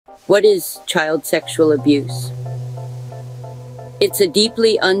What is child sexual abuse? It's a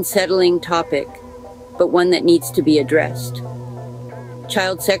deeply unsettling topic, but one that needs to be addressed.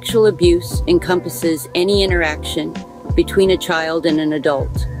 Child sexual abuse encompasses any interaction between a child and an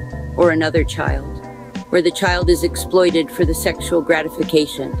adult, or another child, where the child is exploited for the sexual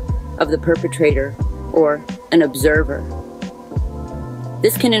gratification of the perpetrator or an observer.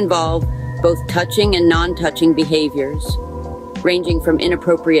 This can involve both touching and non-touching behaviors, ranging from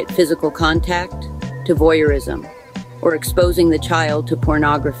inappropriate physical contact to voyeurism, or exposing the child to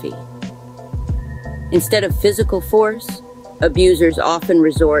pornography. Instead of physical force, abusers often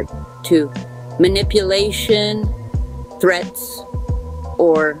resort to manipulation, threats,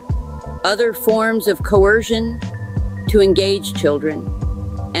 or other forms of coercion to engage children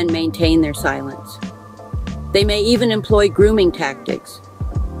and maintain their silence. They may even employ grooming tactics,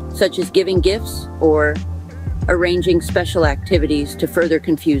 such as giving gifts or arranging special activities to further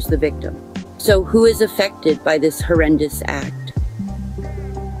confuse the victim. So who is affected by this horrendous act?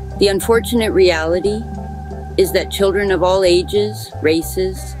 The unfortunate reality is that children of all ages,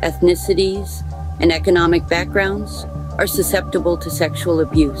 races, ethnicities, and economic backgrounds are susceptible to sexual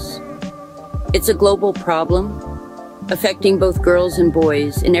abuse. It's a global problem, affecting both girls and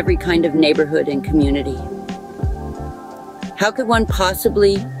boys in every kind of neighborhood and community. How could one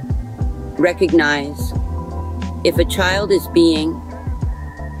possibly recognize if a child is being,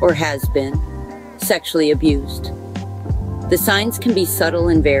 or has been, sexually abused? The signs can be subtle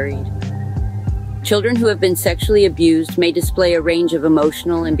and varied. Children who have been sexually abused may display a range of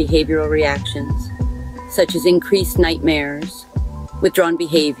emotional and behavioral reactions, such as increased nightmares, withdrawn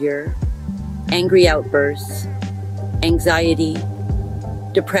behavior, angry outbursts, anxiety,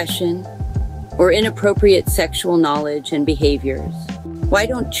 depression, or inappropriate sexual knowledge and behaviors. Why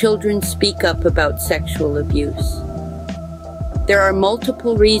don't children speak up about sexual abuse? There are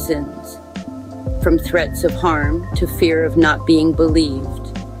multiple reasons, from threats of harm to fear of not being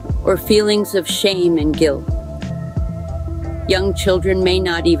believed, or feelings of shame and guilt. Young children may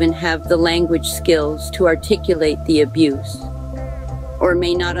not even have the language skills to articulate the abuse, or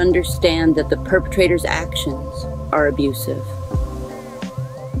may not understand that the perpetrator's actions are abusive.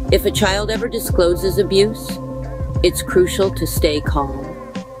 If a child ever discloses abuse, it's crucial to stay calm,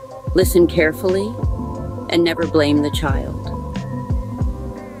 listen carefully, and never blame the child.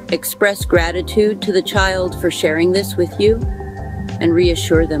 Express gratitude to the child for sharing this with you, and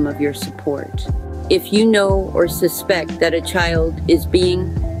reassure them of your support. If you know or suspect that a child is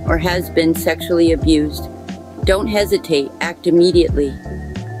being or has been sexually abused, don't hesitate, act immediately.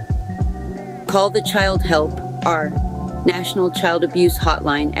 Call the Child Help, our National Child Abuse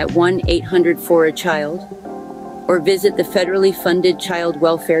Hotline at 1-800-4-A-CHILD, or visit the federally funded Child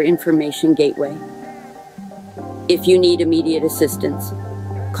Welfare Information Gateway. If you need immediate assistance,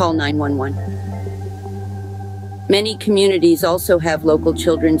 call 911. Many communities also have local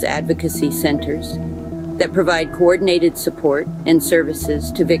children's advocacy centers that provide coordinated support and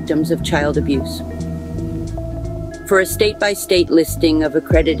services to victims of child abuse. For a state-by-state listing of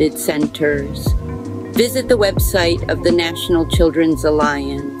accredited centers, visit the website of the National Children's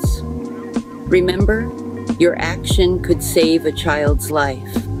Alliance. Remember, your action could save a child's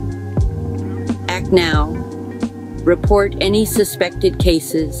life. Act now. Report any suspected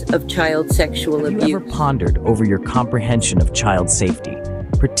cases of child sexual abuse. Have you ever pondered over your comprehension of child safety,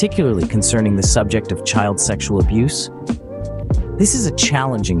 particularly concerning the subject of child sexual abuse? This is a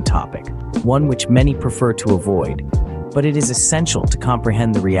challenging topic, one which many prefer to avoid, but it is essential to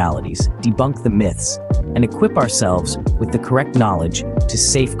comprehend the realities, debunk the myths, and equip ourselves with the correct knowledge to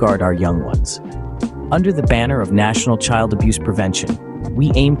safeguard our young ones. Under the banner of National Child Abuse Prevention,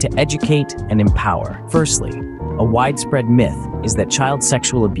 we aim to educate and empower. Firstly, a widespread myth is that child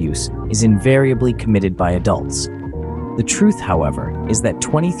sexual abuse is invariably committed by adults. The truth, however, is that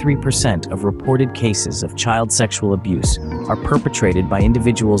 23% of reported cases of child sexual abuse are perpetrated by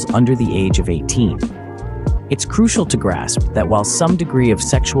individuals under the age of 18. It's crucial to grasp that while some degree of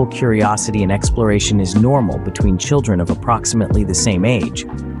sexual curiosity and exploration is normal between children of approximately the same age,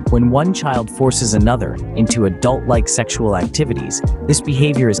 when one child forces another into adult-like sexual activities, this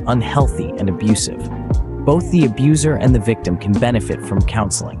behavior is unhealthy and abusive. Both the abuser and the victim can benefit from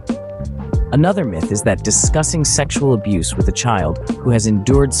counseling. Another myth is that discussing sexual abuse with a child who has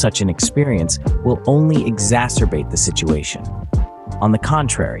endured such an experience will only exacerbate the situation. On the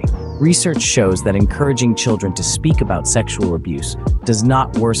contrary, research shows that encouraging children to speak about sexual abuse does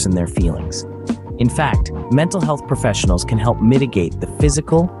not worsen their feelings. In fact, mental health professionals can help mitigate the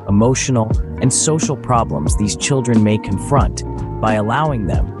physical, emotional, and social problems these children may confront by allowing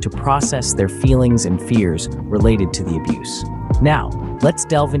them to process their feelings and fears related to the abuse. Now, let's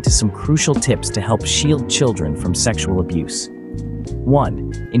delve into some crucial tips to help shield children from sexual abuse.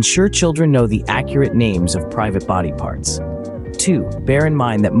 1. Ensure children know the accurate names of private body parts. 2. Bear in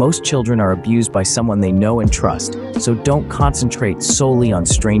mind that most children are abused by someone they know and trust, so don't concentrate solely on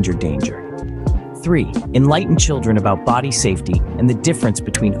stranger danger. 3. Enlighten children about body safety and the difference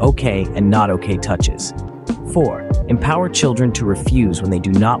between okay and not okay touches. 4. Empower children to refuse when they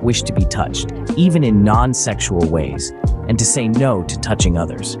do not wish to be touched, even in non-sexual ways, and to say no to touching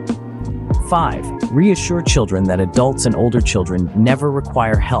others. 5. Reassure children that adults and older children never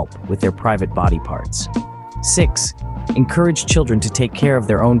require help with their private body parts. 6. Encourage children to take care of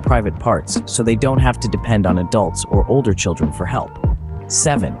their own private parts so they don't have to depend on adults or older children for help.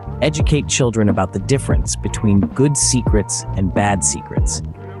 7. Educate children about the difference between good secrets and bad secrets.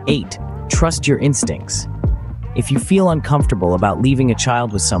 8. Trust your instincts. If you feel uncomfortable about leaving a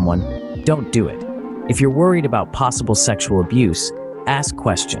child with someone, don't do it. If you're worried about possible sexual abuse, ask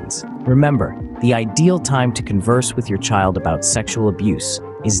questions. Remember, the ideal time to converse with your child about sexual abuse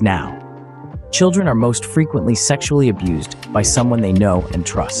is now. Children are most frequently sexually abused by someone they know and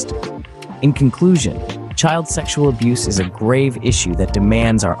trust. In conclusion, child sexual abuse is a grave issue that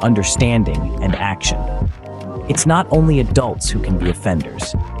demands our understanding and action. It's not only adults who can be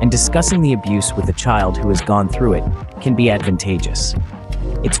offenders, and discussing the abuse with a child who has gone through it can be advantageous.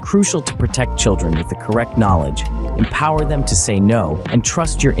 It's crucial to protect children with the correct knowledge, empower them to say no, and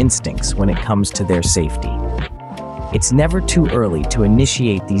trust your instincts when it comes to their safety. It's never too early to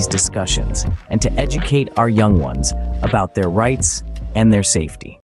initiate these discussions and to educate our young ones about their rights and their safety.